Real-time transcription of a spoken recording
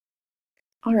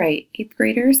All right, eighth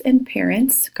graders and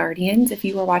parents, guardians, if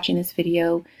you are watching this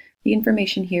video, the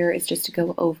information here is just to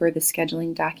go over the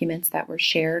scheduling documents that were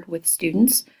shared with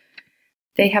students.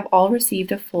 They have all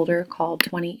received a folder called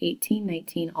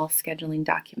 2018-19 All Scheduling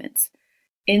Documents.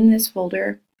 In this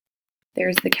folder,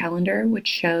 there's the calendar, which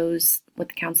shows what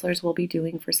the counselors will be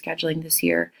doing for scheduling this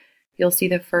year. You'll see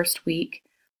the first week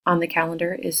on the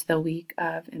calendar is the week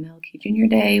of MLK Junior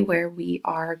Day, where we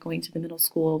are going to the middle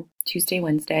school Tuesday,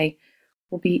 Wednesday.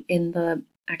 We'll be in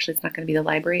actually it's not going to be the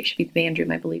library, it should be the band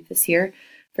room, I believe, this year,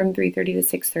 from 3:30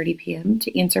 to 6:30 p.m.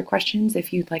 to answer questions.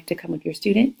 If you'd like to come with your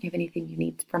student, you have anything you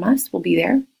need from us, we'll be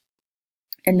there.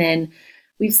 And then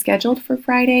we've scheduled for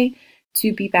Friday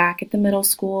to be back at the middle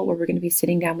school, where we're going to be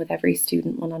sitting down with every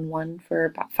student one-on-one for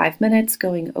about 5 minutes,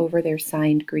 going over their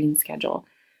signed green schedule.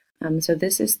 So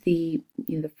this is the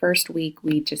first week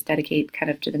we just dedicate kind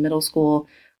of to the middle school,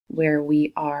 where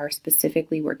we are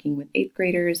specifically working with eighth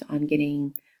graders on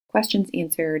getting questions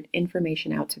answered,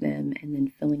 information out to them, and then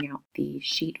filling out the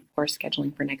sheet for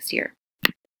scheduling for next year.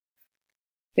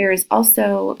 There is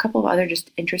also a couple of other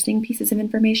just interesting pieces of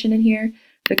information in here.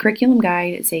 The curriculum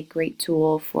guide is a great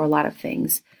tool for a lot of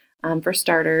things. For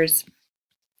starters,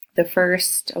 the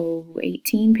first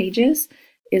 18 pages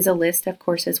is a list of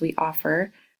courses we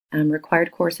offer,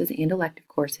 required courses and elective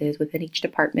courses within each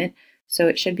department. So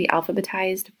it should be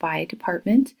alphabetized by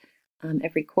department.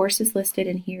 Every course is listed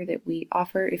in here that we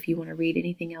offer. If you want to read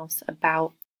anything else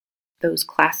about those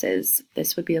classes,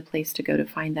 this would be the place to go to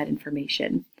find that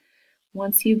information.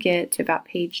 Once you get to about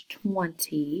page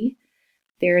 20,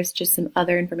 there's just some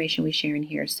other information we share in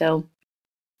here. So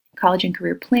college and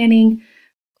career planning,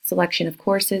 selection of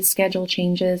courses, schedule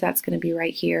changes, that's going to be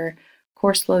right here.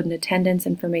 Course load and attendance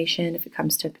information if it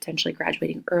comes to potentially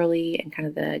graduating early, and kind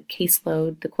of the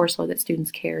caseload, the course load that students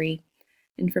carry.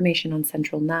 Information on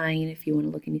Central 9 if you want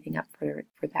to look anything up for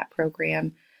that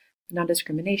program.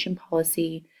 Non-discrimination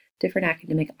policy, different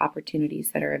academic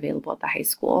opportunities that are available at the high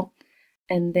school.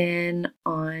 And then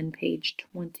on page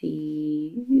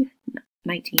 19,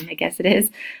 I guess it is,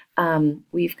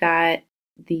 we've got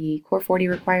the Core 40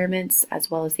 requirements, as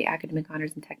well as the Academic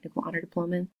Honors and Technical Honor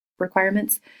Diploma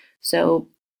requirements. So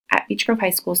at Beech Grove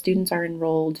High School, students are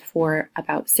enrolled for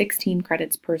about 16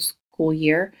 credits per school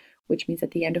year, which means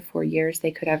at the end of 4 years,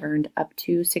 they could have earned up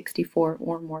to 64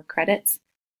 or more credits.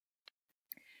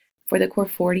 For the Core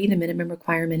 40, the minimum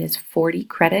requirement is 40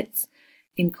 credits,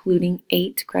 including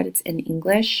 8 credits in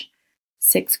English,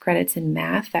 6 credits in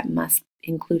math that must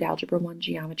include Algebra 1,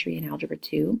 Geometry, and Algebra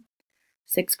 2,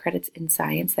 6 credits in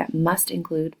science that must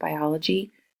include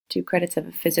biology, 2 credits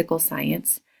of physical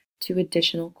science, 2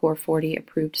 additional Core 40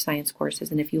 approved science courses.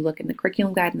 And if you look in the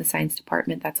curriculum guide in the science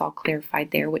department, that's all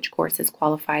clarified there, which courses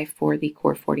qualify for the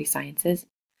Core 40 sciences.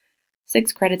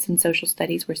 6 credits in social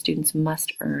studies, where students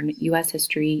must earn U.S.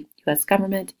 history, U.S.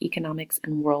 government, economics,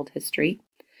 and world history.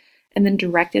 And then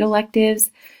directed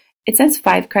electives, it says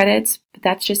 5 credits, but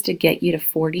that's just to get you to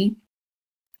 40.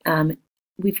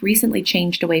 We've recently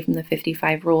changed away from the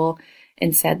 55 rule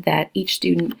and said that each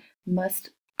student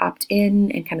must opt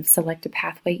in and kind of select a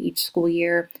pathway each school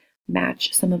year,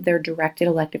 match some of their directed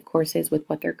elective courses with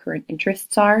what their current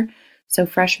interests are. So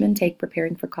freshmen take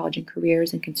Preparing for College and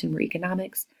Careers and Consumer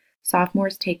Economics.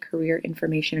 Sophomores take Career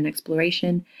Information and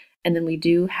Exploration. And then we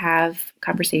do have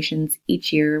conversations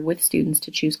each year with students to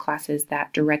choose classes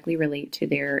that directly relate to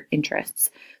their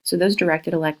interests. So those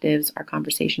directed electives are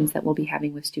conversations that we'll be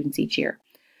having with students each year.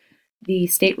 The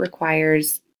state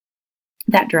requires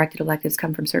that directed electives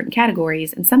come from certain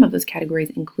categories, and some of those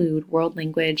categories include world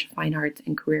language, fine arts,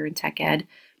 and career and tech ed,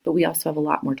 but we also have a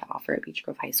lot more to offer at Beech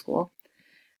Grove High School.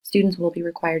 Students will be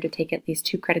required to take at least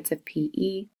 2 credits of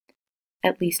PE,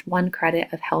 at least 1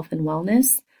 credit of health and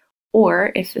wellness,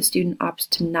 or if the student opts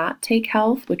to not take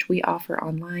health, which we offer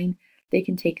online, they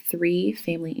can take 3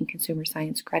 family and consumer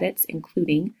science credits,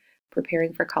 including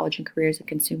Preparing for College and Careers and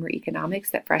Consumer Economics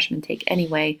that freshmen take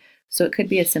anyway, so it could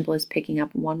be as simple as picking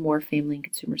up 1 more family and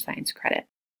consumer science credit.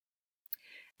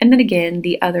 And then again,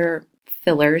 the other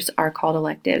fillers are called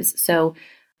electives. So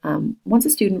once a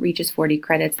student reaches 40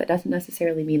 credits, that doesn't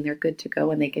necessarily mean they're good to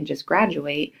go and they can just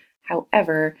graduate.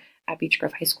 However, at Beech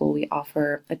Grove High School, we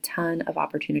offer a ton of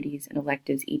opportunities and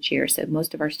electives each year, so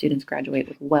most of our students graduate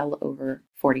with well over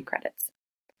 40 credits.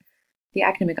 The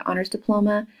Academic Honors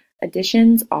Diploma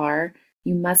additions are: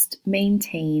 you must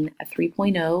maintain a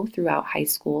 3.0 throughout high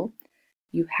school.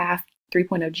 You have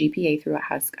 3.0 GPA throughout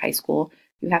high school.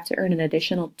 You have to earn an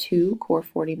additional 2 Core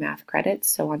 40 math credits.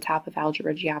 So on top of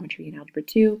Algebra, Geometry, and Algebra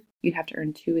 2, you'd have to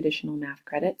earn 2 additional math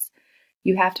credits.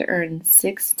 You have to earn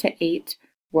 6 to 8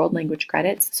 world language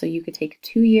credits. So you could take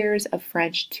 2 years of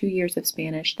French, 2 years of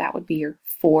Spanish. That would be your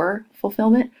 4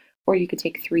 fulfillment, or you could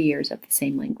take 3 years of the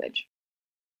same language.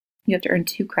 You have to earn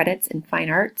 2 credits in fine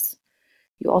arts.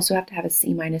 You also have to have a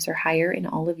C- or higher in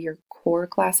all of your core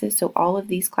classes. So all of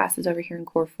these classes over here in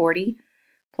Core 40,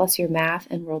 plus your math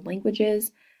and world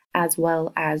languages, as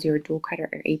well as your dual credit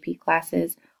or AP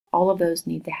classes, all of those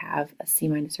need to have a C-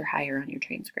 or higher on your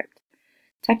transcript.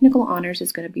 Technical honors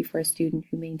is going to be for a student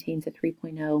who maintains a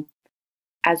 3.0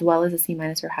 as well as a C-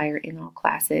 or higher in all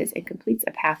classes and completes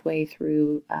a pathway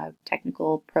through a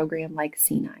technical program like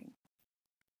C9.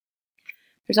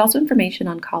 There's also information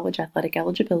on college athletic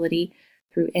eligibility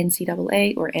through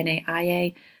NCAA or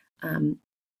NAIA.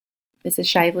 Mrs.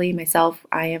 Shively, myself,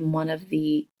 I am one of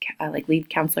the lead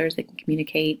counselors that can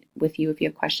communicate with you if you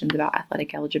have questions about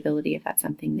athletic eligibility, if that's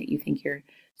something that you think your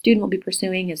student will be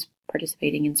pursuing is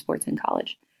participating in sports in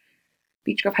college.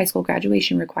 Beech Grove High School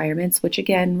graduation requirements, which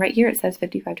again, right here it says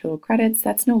 55 total credits.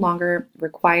 That's no longer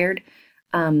required.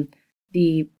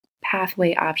 The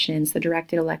pathway options, the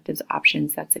directed electives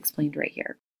options, that's explained right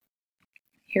here.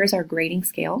 Here's our grading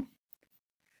scale.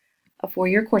 A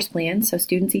 4-year course plan. So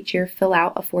students each year fill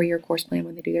out a 4-year course plan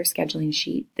when they do their scheduling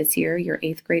sheet. This year, your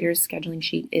 8th graders scheduling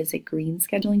sheet is a green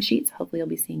scheduling sheet, so hopefully you'll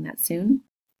be seeing that soon.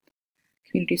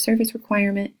 Community service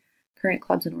requirement, current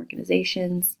clubs and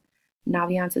organizations.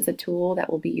 Naviance is a tool that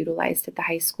will be utilized at the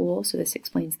high school, so this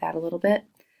explains that a little bit.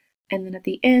 And then at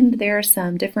the end, there are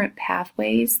some different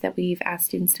pathways that we've asked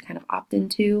students to kind of opt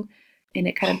into, and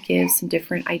it kind of gives some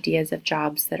different ideas of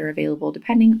jobs that are available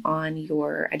depending on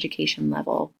your education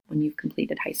level when you've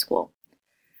completed high school.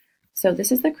 So this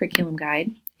is the curriculum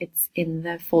guide. It's in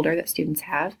the folder that students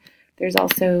have. There's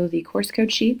also the course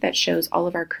code sheet that shows all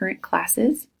of our current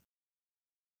classes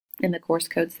and the course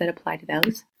codes that apply to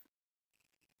those.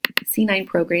 C9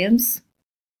 programs,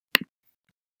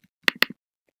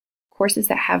 courses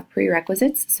that have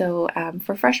prerequisites. So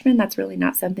for freshmen, that's really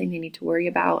not something they need to worry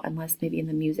about unless maybe in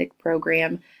the music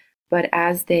program. But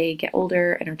as they get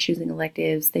older and are choosing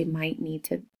electives, they might need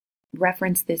to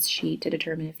reference this sheet to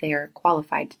determine if they are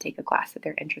qualified to take a class that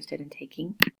they're interested in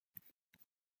taking.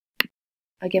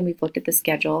 Again, we've looked at the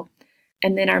schedule.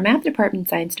 And then our math department,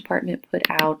 science department put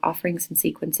out offerings and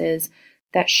sequences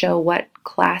that show what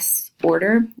class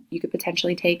order you could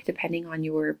potentially take depending on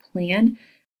your plan.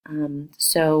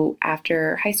 So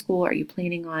after high school, are you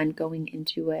planning on going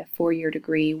into a 4-year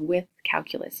degree with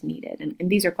calculus needed? And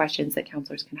these are questions that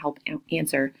counselors can help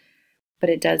answer, but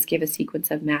it does give a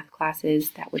sequence of math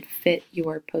classes that would fit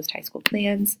your post-high school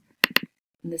plans,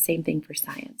 and the same thing for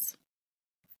science.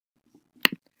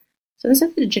 So this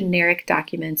is the generic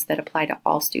documents that apply to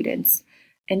all students.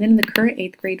 And then in the current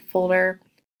 8th grade folder,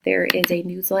 there is a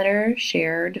newsletter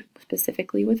shared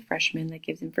specifically with freshmen that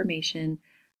gives information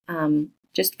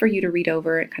just for you to read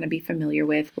over and kind of be familiar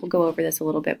with. We'll go over this a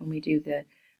little bit when we do the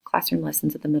classroom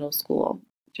lessons at the middle school.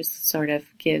 Just sort of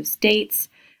gives dates,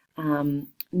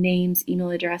 names, email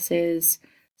addresses,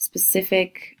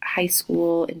 specific high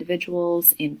school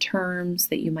individuals and terms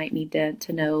that you might need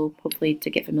to know, hopefully to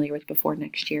get familiar with before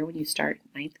next year when you start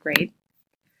 9th grade.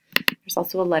 There's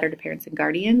also a letter to parents and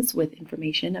guardians with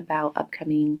information about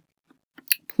upcoming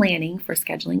planning for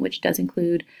scheduling, which does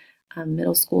include a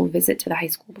middle school visit to the high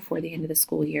school before the end of the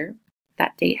school year.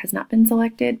 That date has not been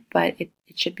selected, but it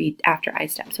should be after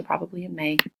ISTEP, so probably in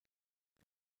May.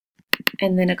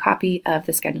 And then a copy of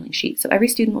the scheduling sheet. So every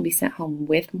student will be sent home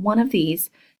with one of these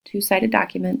 2-sided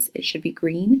documents. It should be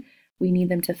green. We need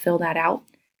them to fill that out,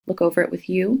 look over it with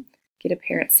you, get a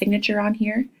parent signature on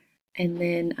here, and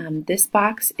then this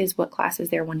box is what classes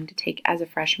they're wanting to take as a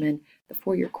freshman. The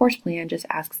 4-year course plan just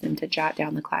asks them to jot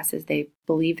down the classes they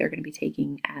believe they're going to be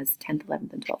taking as 10th,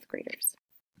 11th, and 12th graders.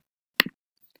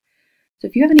 So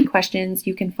if you have any questions,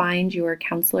 you can find your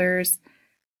counselor's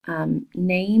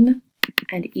name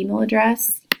and email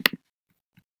address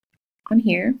on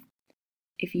here.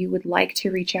 If you would like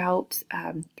to reach out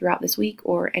throughout this week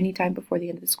or anytime before the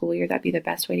end of the school year, that'd be the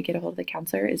best way to get a hold of the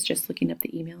counselor, is just looking up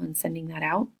the email and sending that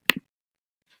out.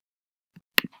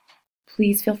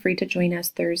 Please feel free to join us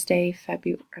Thursday,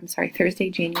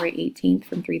 January 18th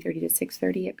from 3:30 to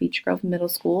 6:30 at Beech Grove Middle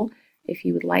School. If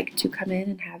you would like to come in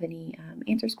and have any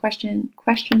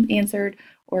questions answered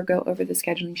or go over the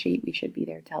scheduling sheet, we should be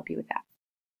there to help you with that.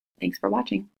 Thanks for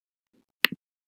watching.